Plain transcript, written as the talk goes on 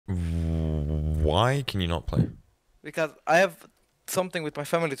Why can you not play? Because I have something with my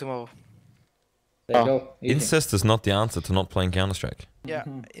family tomorrow. There you go. Easy. Incest is not the answer to not playing Counter-Strike. Yeah,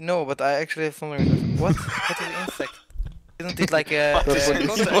 no, but I actually have something with What? What is insect? Isn't it like a... What is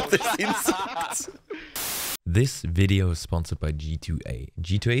insect? This video is sponsored by G2A.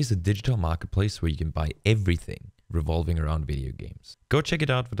 G2A is a digital marketplace where you can buy everything revolving around video games. Go check it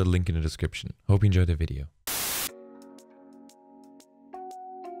out with the link in the description. Hope you enjoyed the video.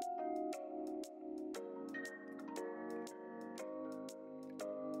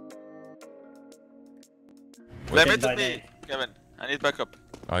 They're mid to me, Kevin. I need backup.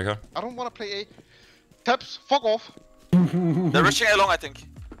 I go. I don't want to play A. Taps, fuck off. They're rushing A long, I think.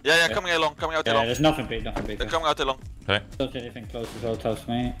 Yeah, coming A long, coming out A long. There's nothing big, nothing big. They're coming out A long. Hey. Don't see anything close as well, close to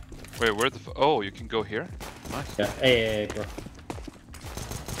me. Wait, where the oh, you can go here? Nice. Yeah, hey, bro.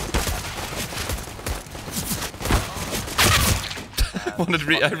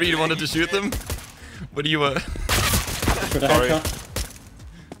 I really wanted to shoot them, but you were... For the headshot.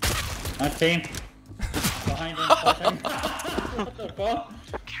 Nice team. Behind him, what the fuck?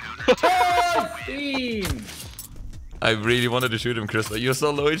 Oh, team! I really wanted to shoot him, Chris, but you're so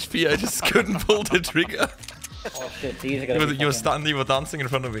low HP, I just couldn't pull the trigger. Oh shit, these are gonna You were standing, you were dancing in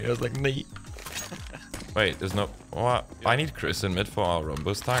front of me, I was like, nee. Wait, there's no... What? I need Chris in mid for our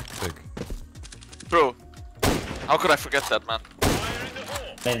Rumbus tactic. Bro, how could I forget that, man?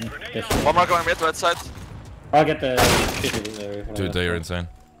 One more going mid, right side. I'll get the... Dude, they are insane.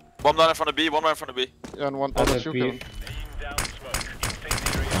 One down in front of B, one more in front of B. Yeah, and one I'll other get shoot B. him.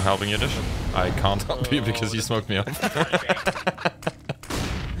 I'm helping you, Dish. I can't help you because you smoked me up.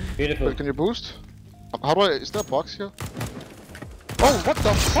 Beautiful. Wait, can you boost? How do I... Is there a box here? Oh, what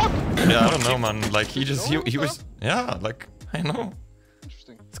the fuck? Yeah, I don't know, man. Like, he was... Yeah, like, I know.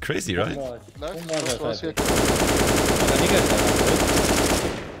 Interesting. It's crazy, right? Left, here.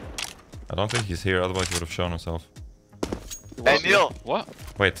 I don't think he's here, otherwise he would have shown himself. Hey, Neil! What?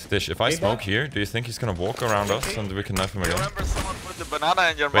 Wait, Dish, if I smoke here, do you think he's gonna walk around us and we can knife him You again? remember someone put the banana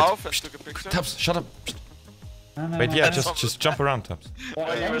in your Wait, mouth and took a picture? Taps, shut up! No, Wait, yeah, no. just jump around, Taps.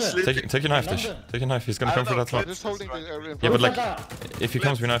 Take your knife, Dish. Take your knife, he's gonna come for that top. Just holding the area in Yeah, front. but like, if he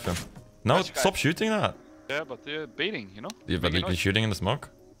comes, we knife him. No, stop shooting that! Yeah, but they're baiting, you know? Yeah, but like, you're shooting in the smoke.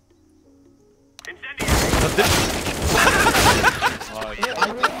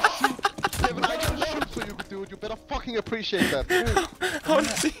 Kevin, I can shoot so you could do it. You better fucking appreciate that.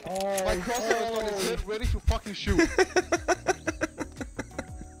 Honestly. My crosshair is on his head, ready to fucking shoot.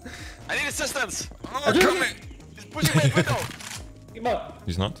 I need assistance! Oh, coming! He's pushing my window! Keep up.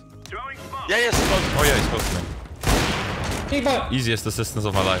 He's not? Yeah, yes, close. Oh yeah, he's close to me. Keep up. Easiest assistance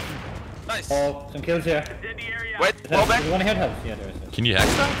of my life. Nice. Oh, some kills here. Wait, Is fall back. there one headhouse? Yeah, there is. Can you hack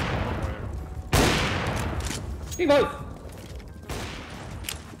that? Keep up.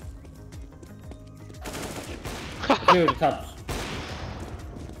 Dude, the tops.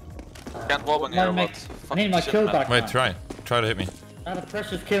 Can't wall on No, here, mate. what? I need my kill back. Wait, man. try to hit me. I had a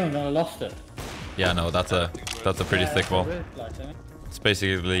precious kill and then I lost it. Yeah, no, that's a pretty thick wall. It's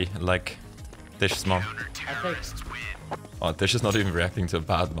basically like Dish's mom. Oh, Dish is not even reacting to a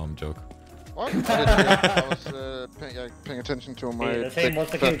bad mom joke. What? I was paying attention to my Yeah, the same was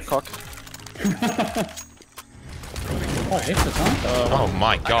the fat case. cock. Oh, it's the time. Oh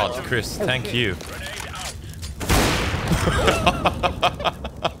my god, Chris, thank you.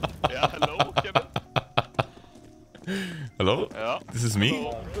 Yeah, hello, Kevin? Hello? Yeah. This is me?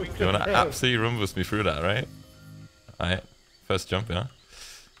 You wanna absolutely rumbus me through that, right? Alright, first jump, yeah?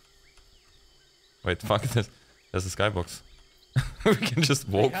 Wait, fuck this. There's a skybox. We can just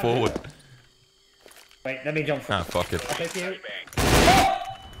walk forward. Wait, let me jump Ah, first. fuck it. I'll take you.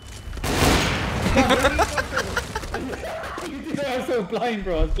 I was so blind,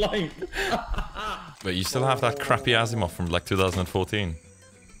 bro. I was blind. But you still have that crappy Asimov from like 2014.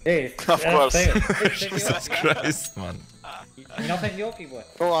 Hey, Of course. Jesus Christ, man. You're not taking the Yorkie, boy.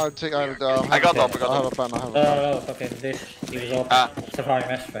 Oh, I'll take. I got up, I got I have up. a plan. I have a Oh, plan. no, fucking this. He was up. Ah. Safari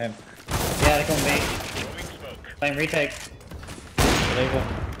mess for him. Yeah, they come me. Same retake. Unbelievable.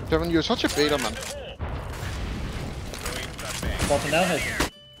 Kevin, you're such a beta, man. Bottom down his.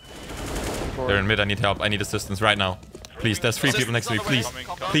 They're in mid, I need help. I need assistance right now. Please, there's 3 people next to me. Please,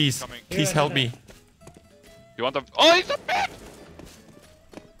 please, please help me. You want the... Oh, he's a bit!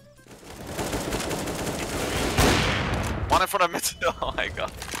 One in front of mid. Oh my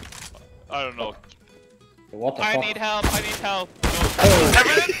god. I don't know. What the I fuck? need help, I need help.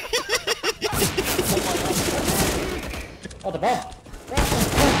 Oh, the bomb. What the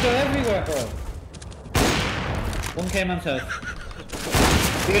fuck? They're everywhere, bro. One came on south.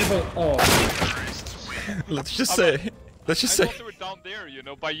 Beautiful. Oh. Let's just say, Let's just I say. thought they were down there, you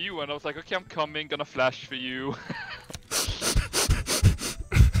know, by you, and I was like, okay, I'm coming, gonna flash for you.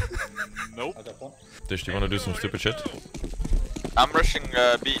 Nope. Dish, do you want to do some stupid shit? I'm rushing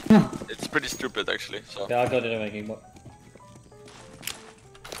B. It's pretty stupid actually. So. Yeah, I'll go to the making, but...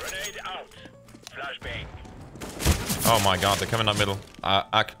 Oh my god, they're coming up middle.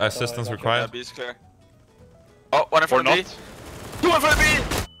 Assistance Yeah, required. B is clear. Oh, one in Or front of B. not. Two in front of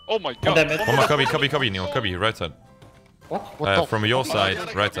B! Oh my god. damn it. One more cubby, Neil. Cubby, right side. What? From your side, The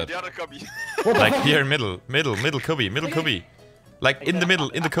other right cubby, side. The other cubby. Like here, middle cubby. Like in the middle,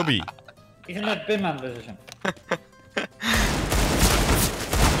 in the cubby. He's in that bin man position.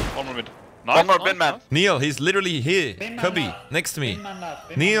 One more mid. One more nice, bin man. nice. Neil, he's literally here. Bin man Cubby, left. next to me. Bin man left.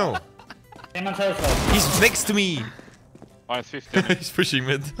 Bin Neil, Man left. Bin man's house left. he's next to me. Minus 50. He's pushing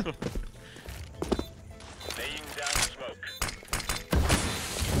mid.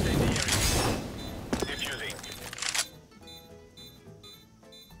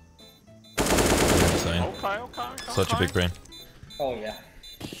 Insane. Okay. Such a big brain. Oh yeah.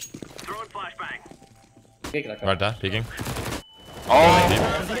 Big like Right there, peeking. Oh!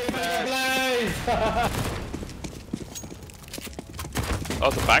 That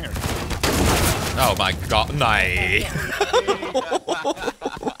was a banger. Oh my god, nay.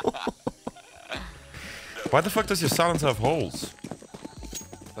 Why the fuck does your silencer have holes?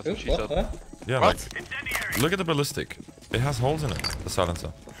 That's what she What? said. Yeah, What? like, look at the ballistic. It has holes in it, the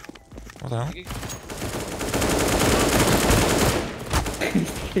silencer. What the hell?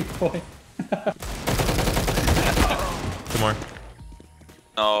 Big boy. Two more.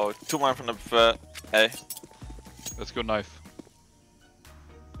 No, two more from the A. Let's go knife.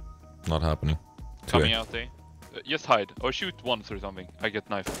 Not happening. Coming out there. Just hide. Or shoot once or something. I get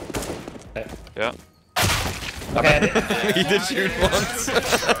knife. Okay. Yeah. Okay. He did shoot once.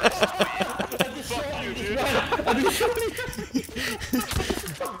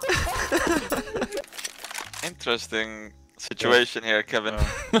 Interesting situation here, Kevin.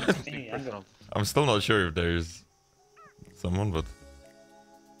 I'm still not sure if there's someone, but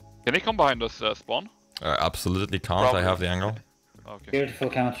Can he come behind us, spawn? I absolutely can't. Probably. I have the angle. Okay. Beautiful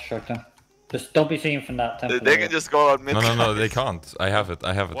counter strike then. Just don't be seen from that temple. They can just go out mid. No, they can't. I have it.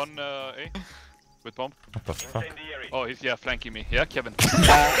 One A. With bomb. What the fuck? Oh, he's flanking me. Yeah, Kevin.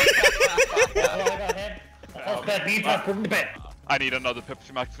 I need another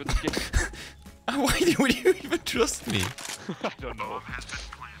Pepsi Max for this game. Why would you even trust me? I don't know.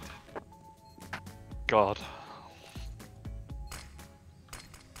 God.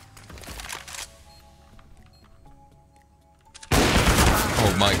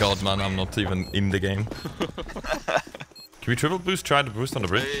 Oh my god, man, I'm not even in the game. Can we triple boost? Try to boost on the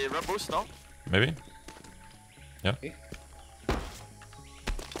bridge? Hey, run boost, no? Maybe? Yeah. Okay.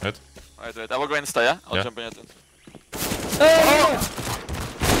 Wait, Right. I will go insta, yeah? I'll Yeah. jump in at it.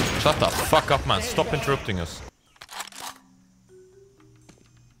 Shut the fuck up, man. Stop interrupting us.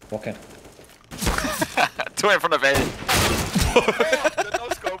 Walk in. Two in front of A. No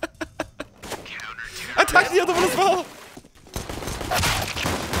scope. Attack the other one as well!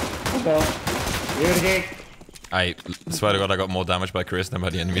 Go. Here it is. I swear to god I got more damage by Chris than by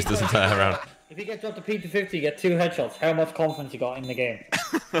the enemies this entire round. If you get dropped to P250, you get 2 headshots. How much confidence you got in the game?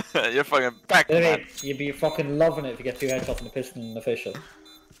 You're fucking back, man. Literally, you'd be fucking loving it if you get 2 headshots in the piston and official.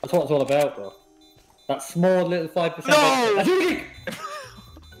 That's what it's all about, bro. That small little 5%. No! That's really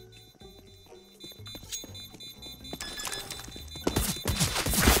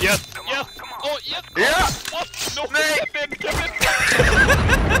Yes! Yes! Oh, yes! Yeah! What? No! Nee! Kevin!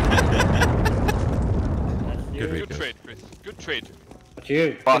 Good read, Good guys. trade, Chris. Good trade. But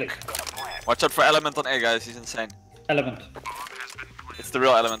you, Fuck. Billy. Watch out for Element on A, guys. He's insane. Element. It's the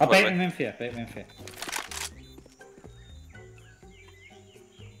real Element, I'll by the bait way. him in for you, bait him in for you.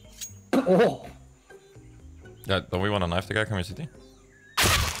 Oh! Yeah, don't we want to knife the guy? Come here, City.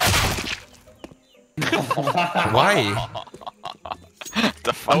 Why? The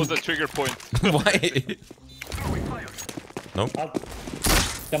That fuck? was a trigger point. Why? Nope. I'll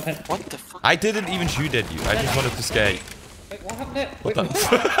jump in. What the fuck? I didn't even shoot at you. I just wanted to scare you. Wait, what happened there? What Wait,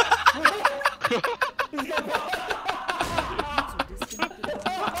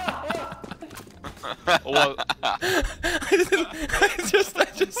 Oh, well, I just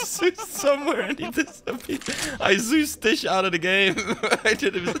Zeus somewhere and he disappeared. I Zeus Dish out of the game.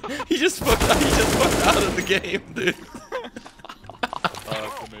 He just fucked out of the game, dude.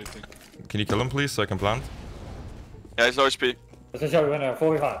 that's amazing. Can you kill him, please, so I can plant? Yeah, he's low HP. This is how we win our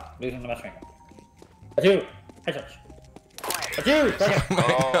 45, losing the matchmaker. That's you! Headshots! That's you! Second!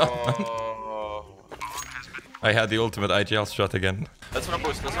 Oh. I had the ultimate IGL shot again. Let's not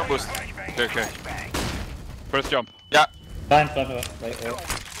boost, let's not boost. Okay. First jump. Yeah. Fine. Wait.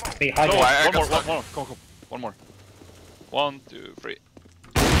 Be high. No, I One got more, stuck. come on. One more. 1, 2, 3.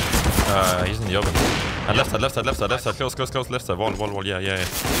 He's in the oven. And left side. Close. Left side. Wall. Yeah.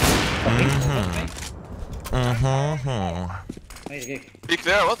 Be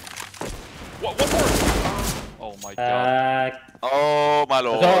clear, what? One more! Oh my god. Oh my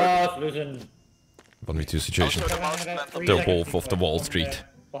lord. Solution. 1v2 situation. The The Wolf of the Wall Street.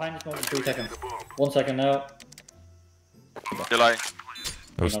 Behind this moment, 3 seconds. 1 second now. You're lying.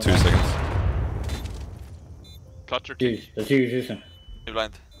 That was 2 seconds. Clutcher. Huge. There's huge Houston. You're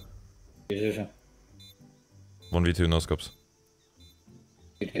blind. Huge Houston. 1v2 no scopes.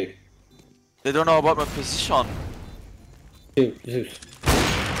 Huge kick. They don't know about my position. Two. Zeus.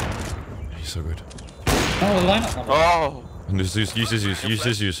 He's so good. Oh, the lineup. Oh. And use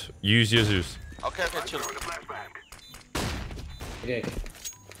your Zeus. Okay, chill. Okay.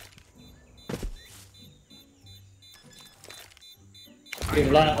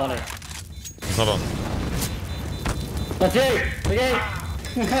 Dude, line up on it. It's not on. That's it! Okay!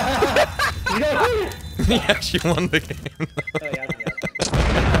 You got it! He actually won the game. Oh, yeah.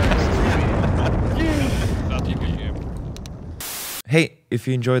 That's a good game. Hey, if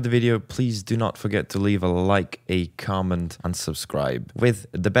you enjoyed the video, please do not forget to leave a like, a comment, and subscribe with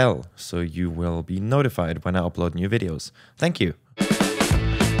the bell so you will be notified when I upload new videos. Thank you.